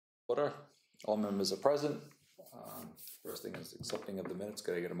Order. All members are present. First thing is accepting of the minutes.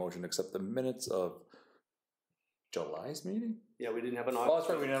 Can I get a motion to accept the minutes of July's meeting? Yeah, we didn't have an Oh, August. that's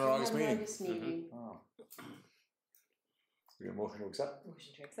right, we didn't have an August meeting. meeting. Oh. We get a motion to accept?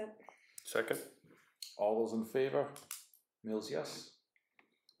 Motion to accept. Second. All those in favor? Mills, yes?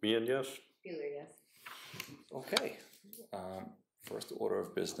 Me and yes. Wheeler, yes. Okay. First order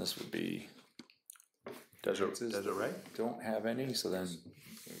of business would be. Desert, right? Don't have any, so then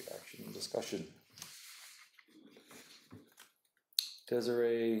action and discussion.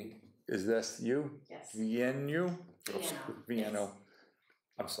 Desiree, is this you? Yes. Vienno? Vienno. Vienno.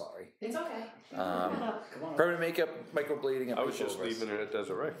 I'm sorry. It's okay. Permanent makeup, microblading. I was just leaving it at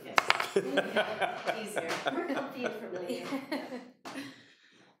Desiree. Yes. Easier. More comfy and familiar.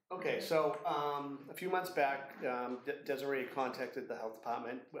 Okay, so a few months back, Desiree contacted the health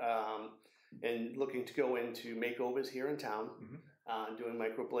department and looking to go into makeovers here in town, doing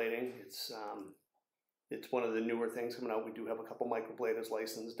microblading. It's one of the newer things coming out. We do have a couple microbladers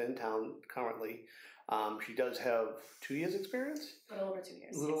licensed in town currently. She does have 2 years experience. A little over 2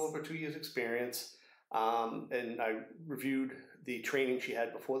 years. A little over 2 years experience. And I reviewed the training she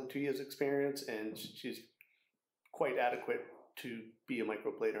had before the 2 years experience, and she's quite adequate to be a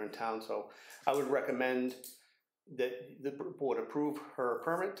microblader in town. So I would recommend that the board approve her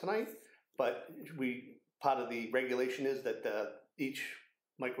permit tonight, but part of the regulation is that each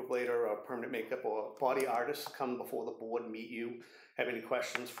microblader or permanent makeup or body artist come before the board, meet you, have any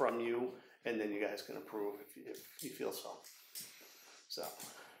questions from you, and then you guys can approve if you feel so. So.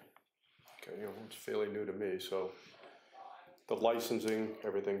 Okay, it's fairly new to me, so the licensing,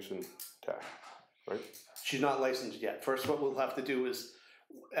 everything's intact, right? She's not licensed yet. First, what we'll have to do is,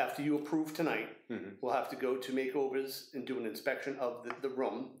 after you approve tonight, we'll have to go to makeovers and do an inspection of the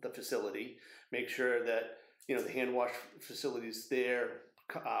room, the facility, make sure that, the hand wash facility's there,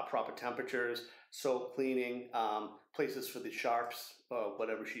 proper temperatures, soap cleaning, places for the sharps,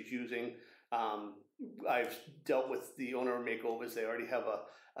 whatever she's using. I've dealt with the owner of makeovers. They already have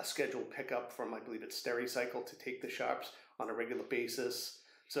a scheduled pickup from, I believe it's Stericycle, to take the sharps on a regular basis.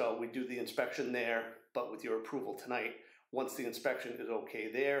 So we do the inspection there, but with your approval tonight, once the inspection is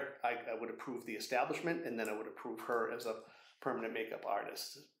okay there, I would approve the establishment, and then I would approve her as a permanent makeup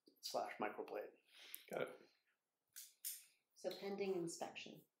artist / microblade. Got it. So pending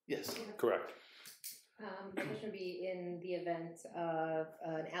inspection. Yes. Correct. The question would be, in the event of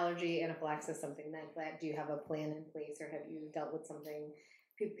an allergy, anaphylaxis, something like that, do you have a plan in place, or have you dealt with something?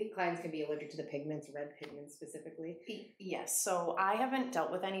 Clients can be allergic to the pigments, red pigments specifically. Yes, so I haven't dealt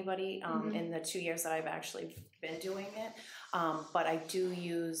with anybody in the 2 years that I've actually been doing it, but I do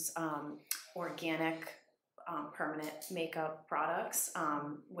use organic permanent makeup products,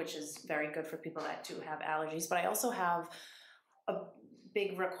 which is very good for people that do have allergies. But I also have a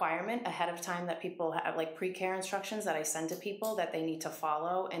big requirement ahead of time that people have, like pre-care instructions that I send to people that they need to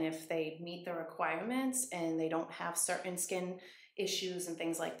follow, and if they meet the requirements and they don't have certain skin issues and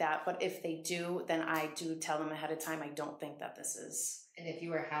things like that, but if they do, then I do tell them ahead of time, I don't think that this is. And if you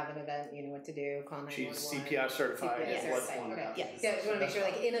were to have an event, you know what to do, call 911. She's CPR certified. CPR certified. Okay. Yes. So I just want to make sure,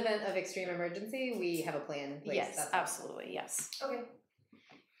 like, in event of extreme emergency, we have a plan in place. Yes, That's absolutely, yes. Okay.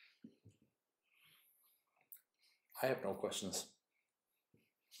 I have no questions.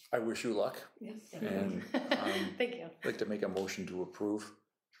 I wish you luck. Yes. And Thank you. I'd like to make a motion to approve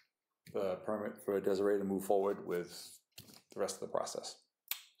the permit for Desiree to move forward with the rest of the process.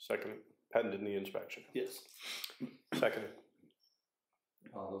 Second, pending the inspection. Yes. Second.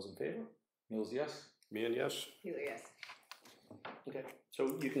 All those in favor? Mills, yes? Me and yes. Wheeler, yes. Okay.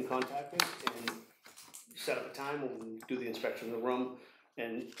 So you can contact me and set up a time. We'll do the inspection of the room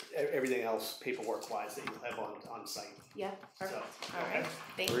and everything else paperwork-wise that you'll have on site. Yeah, perfect. So, All right.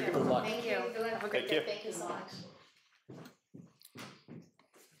 Thank Very you. good luck. Thank you. Good luck. Have a great Thank you. day. Thank you so much.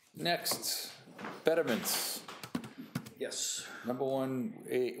 Next, betterments. Yes. Number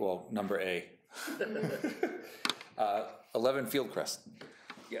A. 11 Fieldcrest.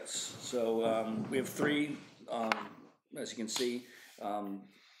 Yes. So we have 3, as you can see.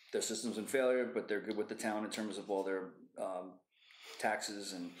 Their system's in failure, but they're good with the town in terms of all their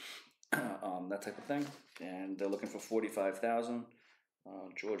taxes and that type of thing. And they're looking for $45,000.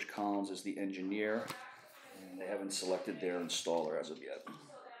 George Collins is the engineer, and they haven't selected their installer as of yet.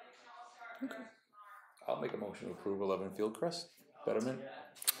 Okay. I'll make a motion to approve 11 Fieldcrest. Betterment.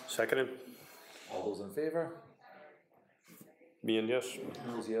 Seconded. All those in favor? Me and yes.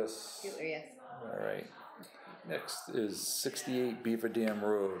 Mills, yes. Wheeler, yes. All right. Next is 68 Beaver Dam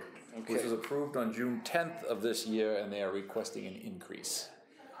Road, which Okay. was approved on June 10th of this year, and they are requesting an increase.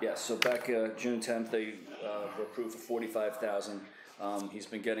 Yes, so back June 10th, they were approved for $45,000. He's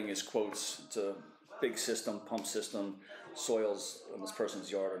been getting his quotes. It's a big system, pump system. Soils in this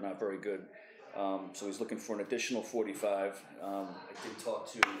person's yard are not very good. So he's looking for an additional 45. I did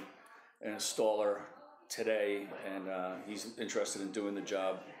talk to an installer today, and he's interested in doing the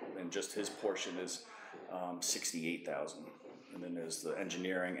job, and just his portion is 68,000. And then there's the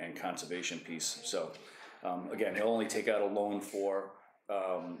engineering and conservation piece. So again, he'll only take out a loan for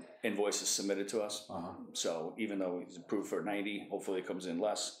invoices submitted to us. So even though he's approved for 90, hopefully it comes in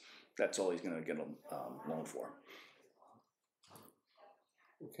less. That's all he's going to get a loan for.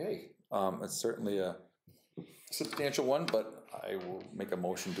 Okay, it's certainly a substantial one, but I will make a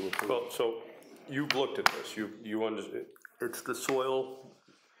motion to approve. Well, so you've looked at this, you understand, it's the soil,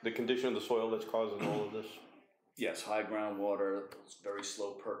 the condition of the soil that's causing all of this? Yes, high groundwater, very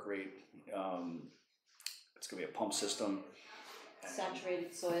slow perk rate. It's going to be a pump system.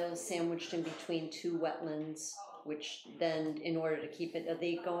 Saturated soil sandwiched in between two wetlands, which then, in order to keep it, are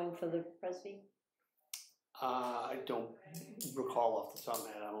they going for the Presby? I don't recall off the top of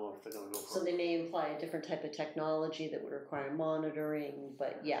my head. I don't know if they're going to go for. So they may imply a different type of technology that would require monitoring,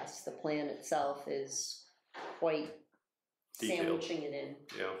 but yes, the plan itself is quite Detailed. sandwiching it in.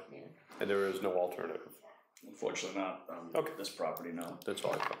 Yeah, and there is no alternative. Unfortunately not. Okay. This property, no. That's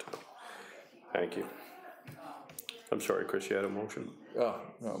all I got to know. Thank you. I'm sorry, Chris, you had a motion? No,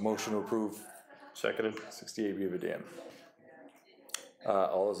 motion to approve Seconded? 68 Beaver Dam.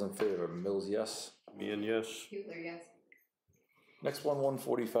 All those in favor, Mills, yes. Me and yes. Hubler, yes. Next one,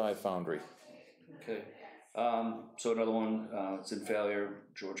 145 Foundry. Okay. So another one, it's in failure.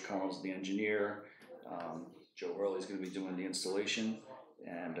 George Collins, the engineer. Joe Hurley's going to be doing the installation,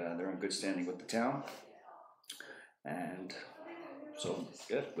 and they're in good standing with the town. And so,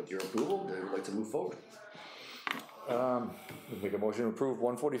 yeah, with your approval, they would like to move forward. We'll make a motion to approve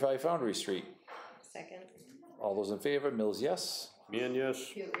 145 Foundry Street. Second. All those in favor, Mills, yes. Me and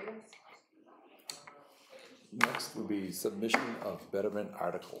yes. Hubler, yes. Next would be submission of betterment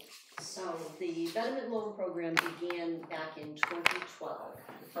article. So the betterment loan program began back in 2012.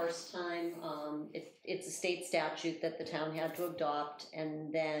 The first time, it's a state statute that the town had to adopt,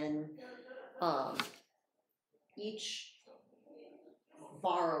 and then each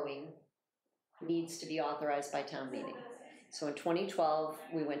borrowing needs to be authorized by town meeting. So in 2012,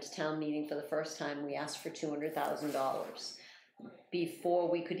 we went to town meeting for the first time. We asked for $200,000. Before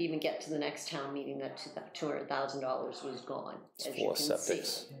we could even get to the next town meeting, that $200,000 was gone, as you can see.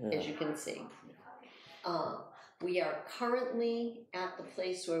 As you can see. We are currently at the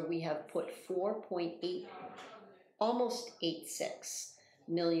place where we have put $4.8, almost $8.6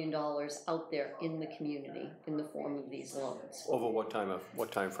 million out there in the community in the form of these loans. Over what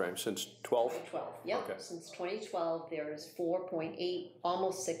time frame? Since 12? 2012, yep. Okay. Since 2012, there is 4.8,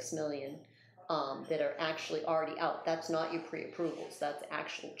 almost 6 million that are actually already out. That's not your pre-approvals. That's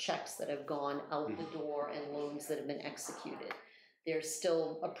actual checks that have gone out the door and loans that have been executed. There's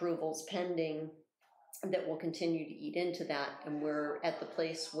still approvals pending that will continue to eat into that, and we're at the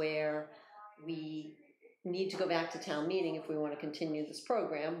place where we need to go back to town meeting if we want to continue this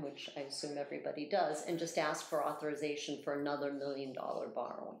program, which I assume everybody does, and just ask for authorization for another $1 million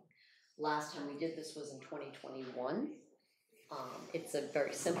borrowing. Last time we did this was in 2021. It's a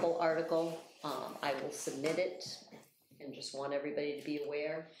very simple article. I will submit it and just want everybody to be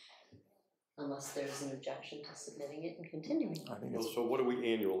aware, unless there's an objection to submitting it and continuing. I think it's, So what do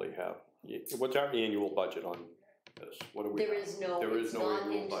we annually have? What's our annual budget on this? What do we There have? is no, There is it's no not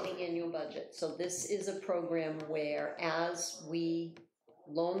annual into budget. the annual budget. So this is a program where as we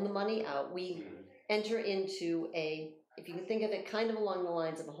loan the money out, we enter into a, if you can think of it kind of along the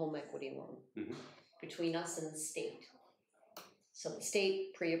lines of a home equity loan between us and the state. So the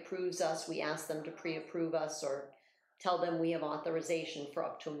state pre-approves us, we ask them to pre-approve us or tell them we have authorization for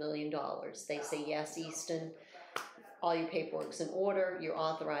up to $1 million. They say, yes, Easton, all your paperwork's in order, you're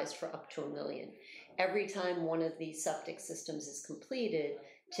authorized for up to $1 million. Every time one of these septic systems is completed,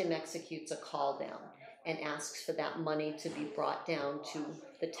 Tim executes a call down and asks for that money to be brought down to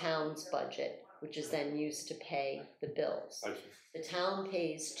the town's budget, which is then used to pay the bills. I see. The town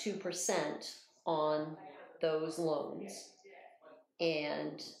pays 2% on those loans,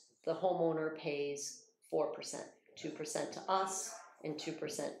 and the homeowner pays 4%, 2% to us and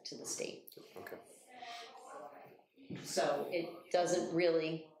 2% to the state. Okay. So it doesn't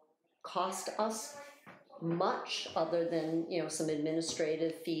really cost us much other than, you know, some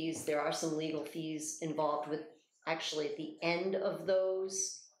administrative fees. There are some legal fees involved with, actually at the end of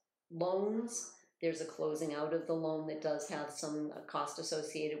those loans, there's a closing out of the loan that does have some cost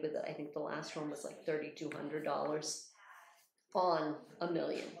associated with it. I think the last one was like $3,200 on $1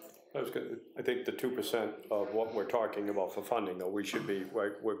 million. I think the 2% of what we're talking about for funding, though, we should be,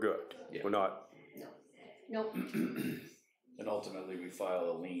 we're good. Yeah. We're not, Nope. And ultimately, we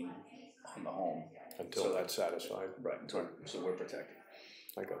file a lien on the home. until that's satisfied. Right, so we're protected.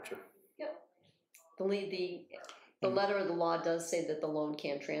 I got you. The letter of the law does say that the loan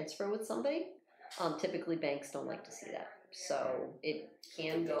can transfer with somebody. Typically, banks don't like to see that, so it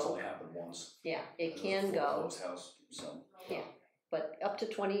can That's go. only happened once. Yeah, it It was a can go. foreclosed house, so. Yeah, but up to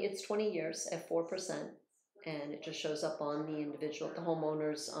 20, it's 20 years at 4%, and it just shows up on the individual, the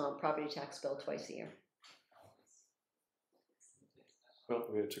homeowner's property tax bill twice a year. Well,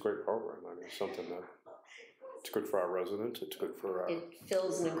 I mean, it's a great program. I mean, it's something that, it's good for our residents, it's good for our, It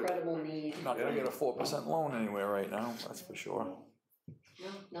fills an incredible need. Not gonna get a 4% loan anywhere right now, that's for sure. No,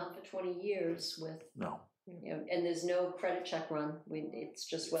 not for 20 years with, No. you know, and there's no credit check run. It's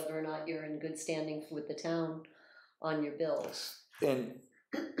just whether or not you're in good standing with the town on your bills. And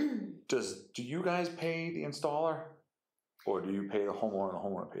do you guys pay the installer? Or do you pay the homeowner and the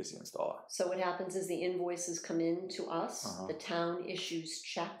homeowner pays the installer? So what happens is the invoices come in to us, Uh-huh. the town issues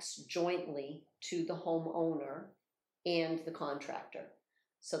checks jointly to the homeowner and the contractor.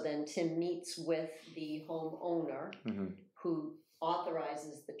 So then Tim meets with the homeowner Mm-hmm. who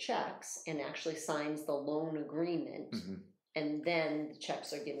authorizes the checks and actually signs the loan agreement. Mm-hmm. And then the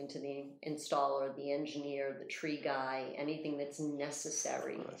checks are given to the installer, the engineer, the tree guy, anything that's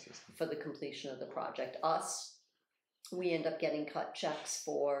necessary for the completion of the project. We end up getting cut checks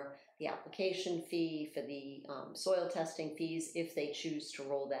for the application fee, for the soil testing fees, if they choose to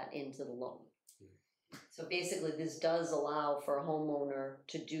roll that into the loan. So basically, this does allow for a homeowner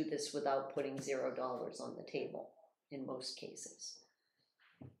to do this without putting $0 on the table in most cases.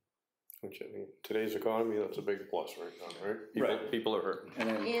 which I mean, today's economy, that's a big plus right now, right? Right. People are hurting. And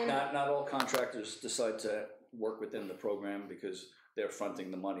then And- not all contractors decide to work within the program because they're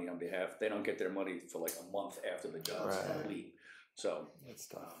fronting the money on behalf. They don't get their money for like a month after the job's Right. complete. So, It's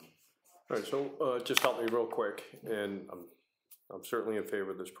tough. All right, so just help me real quick, and I'm certainly in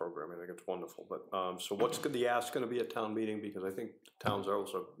favor of this program. I think it's wonderful. But so what's the ask going to be at town meeting? Because I think towns are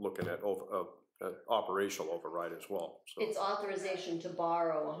also looking at operational override as well. So It's authorization to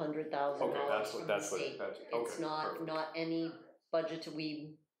borrow $100,000 okay, that's from what the that's what state. that's It's okay. not Perfect. any budget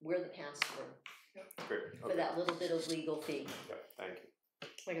we're the pass-through Great. for Okay. that little bit of legal fee. Yeah, thank you.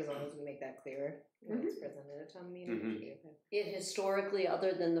 Like as long as we make that clear when it's presented at town meeting, it should be okay. It historically,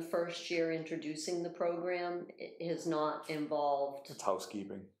 other than the first year introducing the program, it has not involved. It's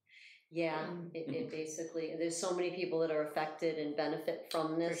housekeeping. Yeah, it basically, there's so many people that are affected and benefit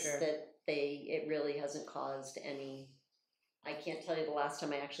from this sure. that it really hasn't caused any, I can't tell you the last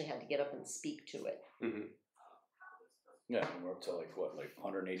time I actually had to get up and speak to it. Mm-hmm. yeah, and we're up to like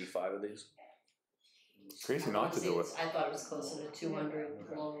 185 of these? Crazy not to do it. I thought it was closer to 200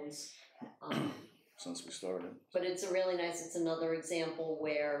 loans. Since we started. But it's it's another example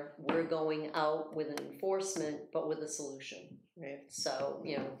where we're going out with an enforcement, but with a solution. Right. So,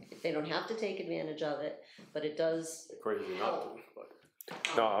 they don't have to take advantage of it, but it does. Crazy not to, but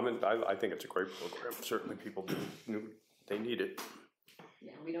no, I think it's a great program. Certainly, people they need it.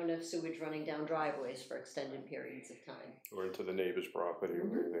 Yeah, we don't have sewage running down driveways for extended periods of time. Or into the neighbor's property or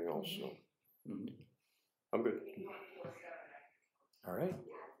anything else. So I'm good. All right.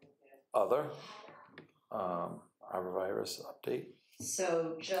 Other arborvirus update.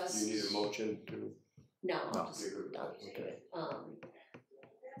 So just. You need a motion to. No, No. I'll just, I'll just do Okay. it.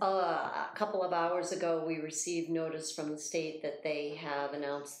 A couple of hours ago, we received notice from the state that they have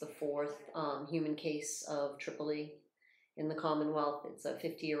announced the 4th human case of Tripoli in the Commonwealth. It's a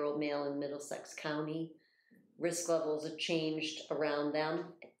 50-year-old male in Middlesex County. Risk levels have changed around them.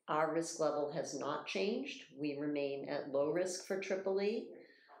 Our risk level has not changed. We remain at low risk for Tripoli.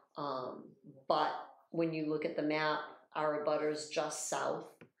 But when you look at the map, our abutters just south,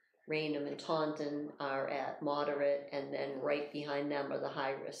 Raynham and Taunton, are at moderate, and then right behind them are the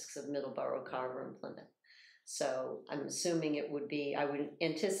high risks of Middleborough, Carver, and Plymouth. So I'm assuming I would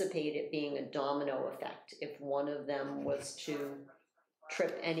anticipate it being a domino effect. If one of them was to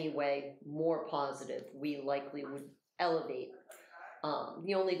trip anyway, more positive, we likely would elevate.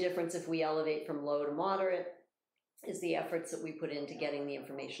 The only difference if we elevate from low to moderate is the efforts that we put into getting the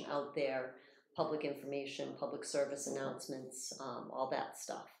information out there, public information, public service announcements, all that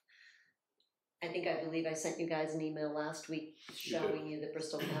stuff. I believe I sent you guys an email last week showing you that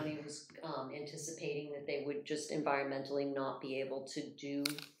Bristol County was anticipating that they would just environmentally not be able to do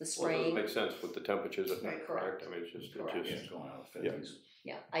the Well, spraying. it makes sense with the temperatures at night, Correct. correct? I mean, it's Correct. Yeah, it's going out of 50s.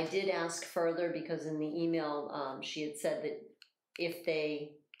 Yeah, I did ask further because in the email, she had said that if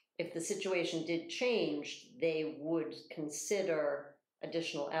the situation did change, they would consider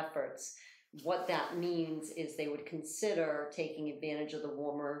additional efforts. What that means is they would consider taking advantage of the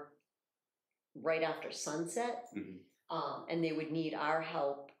warmer right after sunset, and they would need our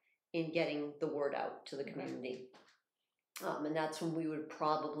help in getting the word out to the community. And that's when we would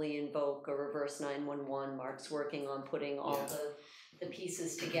probably invoke a reverse 911. Mark's working on putting all the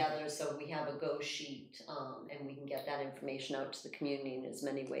pieces together so we have a go sheet, and we can get that information out to the community in as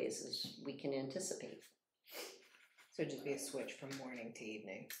many ways as we can anticipate. So it'd just be a switch from morning to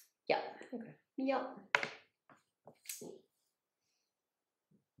evening. Yeah. Okay. Yep.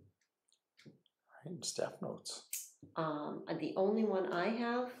 Right, staff notes. The only one I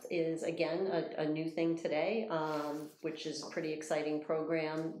have is, again, a new thing today, which is a pretty exciting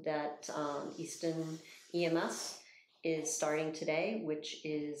program that Easton EMS is starting today, which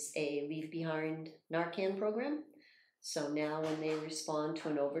is a Leave Behind Narcan program. So now when they respond to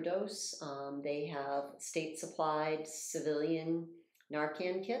an overdose, they have state-supplied civilian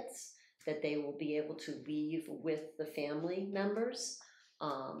Narcan kits that they will be able to leave with the family members,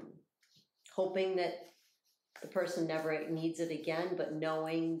 hoping that the person never needs it again, but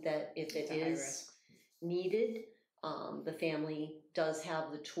knowing that if it is needed, the family does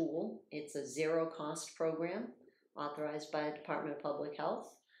have the tool. It's a zero-cost program authorized by the Department of Public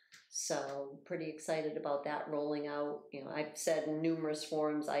Health. So pretty excited about that rolling out. You know, I've said in numerous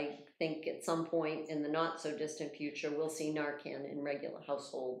forums, I think at some point in the not so distant future, we'll see Narcan in regular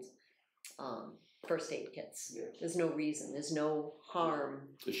households, first aid kits. Yeah. There's no reason, there's no harm.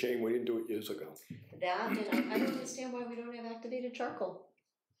 It's a shame we didn't do it years ago. That, and I don't understand why we don't have activated charcoal.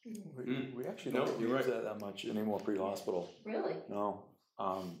 We actually don't use that much anymore pre-hospital. Really? No.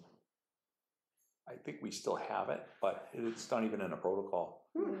 I think we still have it, but it's not even in a protocol.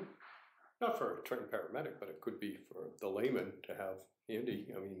 Not for a trained paramedic, but it could be for the layman to have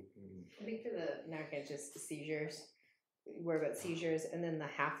handy. I mean, I think for the Narcan, just seizures. Worry about seizures, and then the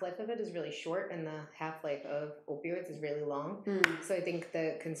half-life of it is really short, and the half-life of opioids is really long. So I think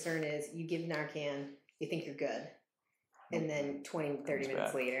the concern is you give Narcan, you think you're good, and then 20, 30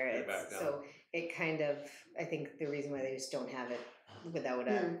 minutes later, it's, so it kind of, I think the reason why they just don't have it without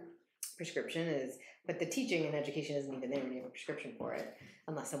a prescription is, but the teaching and education isn't even there when you have a prescription for it,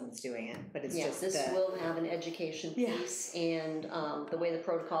 unless someone's doing it, but it's just this will have an education piece, and the way the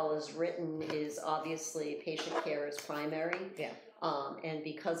protocol is written is obviously patient care is primary. And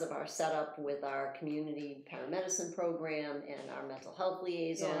because of our setup with our community paramedicine program and our mental health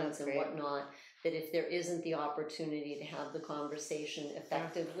liaisons and whatnot, that if there isn't the opportunity to have the conversation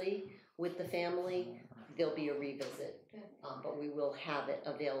effectively with the family, there'll be a revisit. But we will have it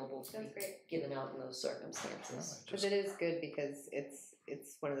available to be given out in those circumstances. Because it is good because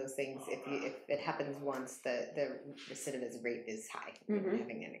it's one of those things, if it happens once, the recidivism rate is high.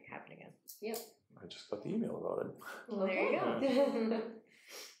 Having it happen again. Yep. I just got the email about it. Well, there you go.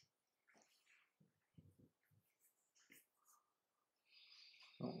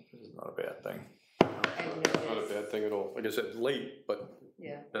 Oh, this is not a bad thing. not a bad thing at all. Like I said, late, but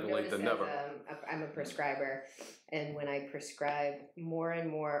better late than never. I'm a prescriber, and when I prescribe, more and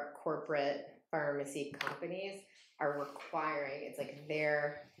more corporate pharmacy companies are requiring, it's like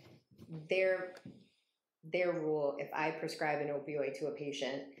their rule, if I prescribe an opioid to a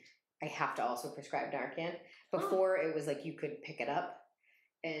patient, I have to also prescribe Narcan. Before it was like you could pick it up,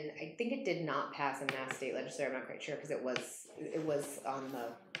 and I think it did not pass in Mass State Legislature. I'm not quite sure because it was on the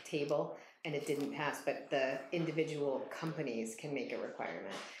table and it didn't pass. But the individual companies can make a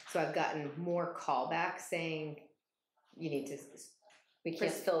requirement. So I've gotten more callbacks saying you need to. We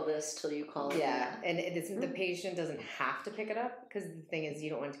can't fill this till you call. Yeah, and the patient doesn't have to pick it up because the thing is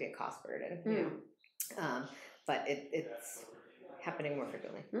you don't want it to be a cost burden. You know? But it's happening more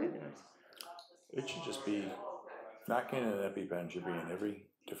frequently. It should just be, Narcan and EpiPen should be in every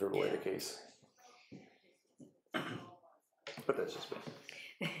defibrillator case. But that's just me.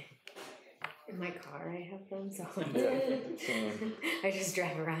 In my car I have them, so Yeah. I just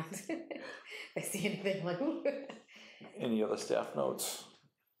drive around. If I see anything like Any other staff notes?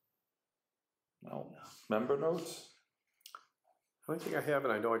 No. Member notes? The only thing I have,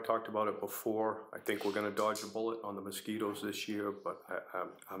 and I know I talked about it before, I think we're gonna dodge a bullet on the mosquitoes this year, but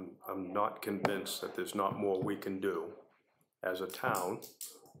I'm not convinced that there's not more we can do as a town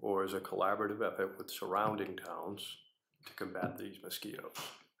or as a collaborative effort with surrounding towns to combat these mosquitoes.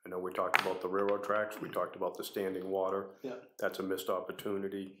 I know we talked about the railroad tracks, we talked about the standing water. Yeah. That's a missed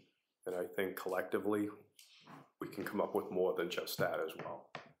opportunity, and I think collectively we can come up with more than just that as well.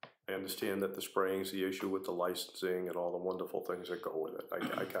 I understand that the spraying is the issue with the licensing and all the wonderful things that go with it.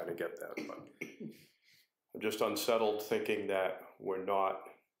 I kind of get that, but I'm just unsettled thinking that we're not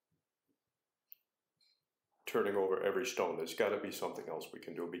turning over every stone. There's gotta be something else we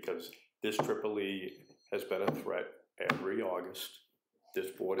can do, because this EEE has been a threat every August. This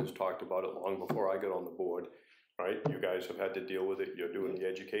board has talked about it long before I got on the board, right? You guys have had to deal with it. You're doing the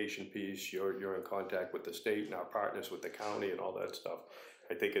education piece. You're in contact with the state and our partners with the county and all that stuff.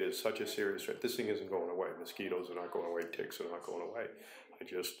 I think it is such a serious threat. This thing isn't going away. Mosquitoes are not going away. Ticks are not going away.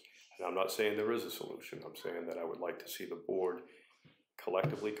 And I'm not saying there is a solution. I'm saying that I would like to see the board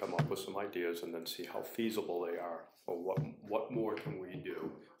collectively come up with some ideas and then see how feasible they are, or what more can we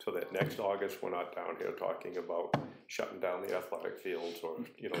do, so that next August we're not down here talking about shutting down the athletic fields, or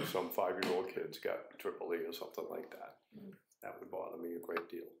some 5-year-old kids got EEE or something like that. That would bother me a great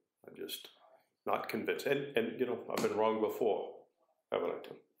deal. I'm just not convinced. And I've been wrong before, haven't I,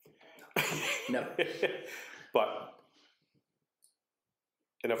 Tim? No.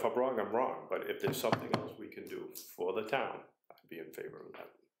 And if I'm wrong, I'm wrong. But if there's something else we can do for the town, I'd be in favor of that.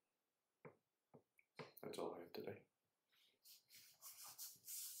 That's all I have today.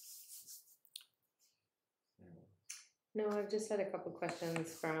 No, I've just had a couple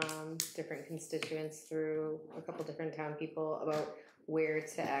questions from different constituents through a couple different town people about where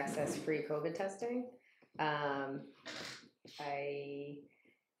to access free COVID testing. I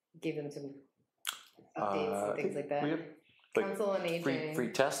gave them some updates and things like that. Council on Aging. Free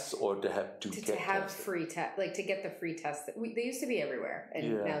tests, or to have to have tested? Free test, like to get the free test. They used to be everywhere,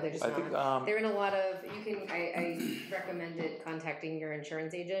 and now they're just not. Think, they're in a lot of. You can. I recommended contacting your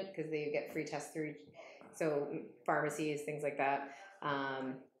insurance agent, because they get free tests through. So pharmacies, things like that.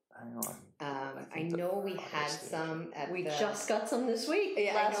 I know we had some at we just got some this week.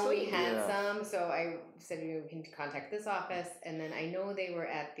 Yeah, I know we had some. So I said we can contact this office, and then I know they were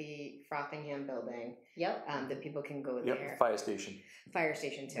at the Frothingham building. Yep. That people can go there. Yep. Fire station. Fire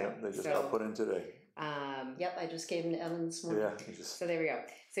station too. Yep, they just got put in today. Yep, I just gave them to Evan this morning. Yeah. So there we go.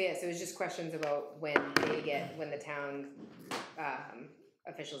 So so it was just questions about when the town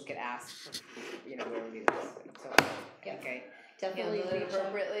officials get asked, where we do this. So okay. Definitely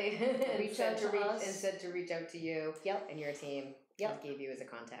appropriately. Reach out to us. And said to reach out to you. Yep. And your team. Yep. Gave you as a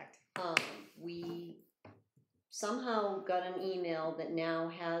contact. We somehow got an email that now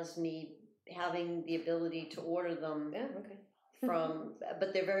has me having the ability to order them. Yeah. Okay. From,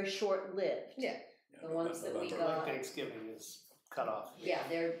 but they're very short-lived. Yeah. The ones that we got. Thanksgiving is cut off. Yeah,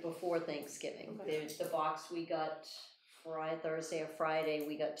 they're before Thanksgiving. Okay. There's the box we got. Thursday or Friday,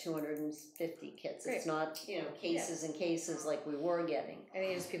 we got 250 kits. Great. It's not, cases and cases like we were getting. I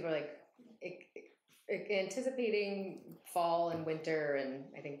think just people are like anticipating fall and winter, and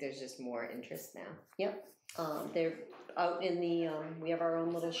I think there's just more interest now. Yep. They're out in the, we have our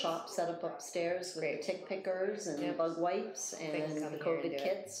own little shop set up upstairs with the tick pickers and bug wipes and the COVID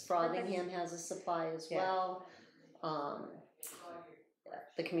kits. Frothingham has a supply as well.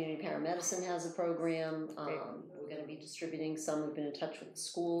 The community paramedicine has a program. We're going to be distributing some. We've been in touch with the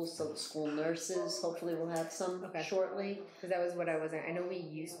schools, so the school nurses hopefully will have some shortly. Because that was what I know we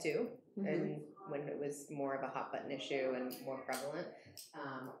used to, and when it was more of a hot button issue and more prevalent,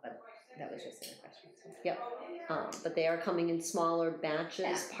 but that was just a question. So. Yep. But they are coming in smaller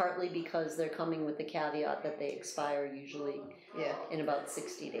batches, partly because they're coming with the caveat that they expire usually in about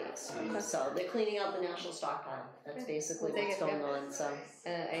 60 days. So they're cleaning out the national stockpile. That's basically what's going on. So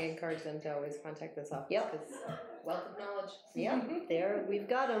I encourage them to always contact this office. Yep. Wealth of knowledge. Yeah, we've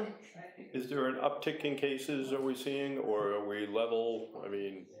got them. Is there an uptick in cases are we seeing, or are we level? I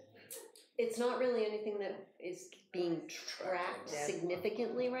mean, it's not really anything that is being tracked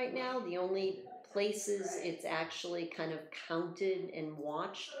significantly right now. The only places it's actually kind of counted and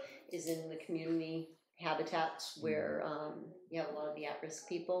watched is in the community habitats where you have a lot of the at-risk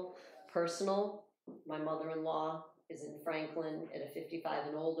people. Personal, my mother-in-law is in Franklin at a 55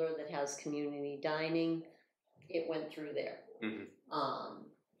 and older that has community dining. It went through there. We've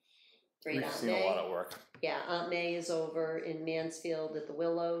seen a lot of work. Yeah, Aunt May is over in Mansfield at the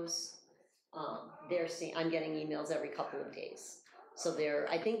Willows. I'm getting emails every couple of days. So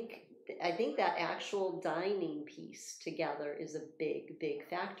I think that actual dining piece together is a big, big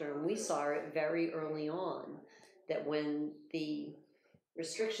factor. And we saw it very early on that when the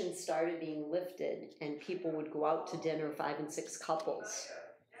restrictions started being lifted and people would go out to dinner, 5 and 6 couples,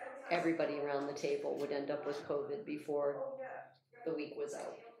 everybody around the table would end up with COVID before the week was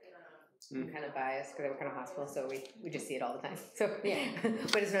out. I'm kind of biased because I work in a hospital, so we just see it all the time. So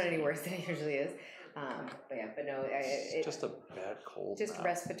but it's not any worse than it usually is. But no, it's just a bad cold. Just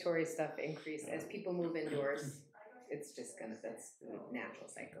respiratory stuff increase as people move indoors. It's just that's the natural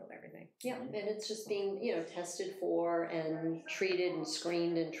cycle of everything. Yeah, and it's just being tested for and treated and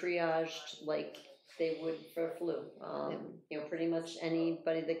screened and triaged like they would for flu. You know, pretty much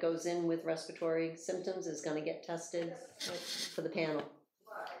anybody that goes in with respiratory symptoms is gonna get tested for the panel.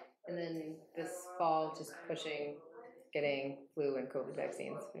 And then this fall, just pushing, getting flu and COVID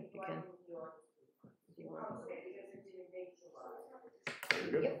vaccines if you can. If you want.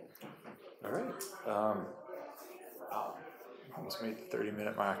 Very good. Yep. All right. Wow, almost made the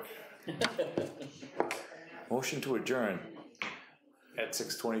 30-minute mark. Motion to adjourn at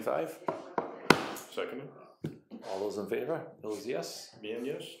 6:25. Second? All those in favor? Bill's yes. Ian,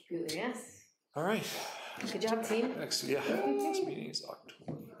 yes? Yes. All right. Good job, team. Next meeting is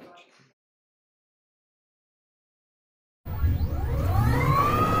October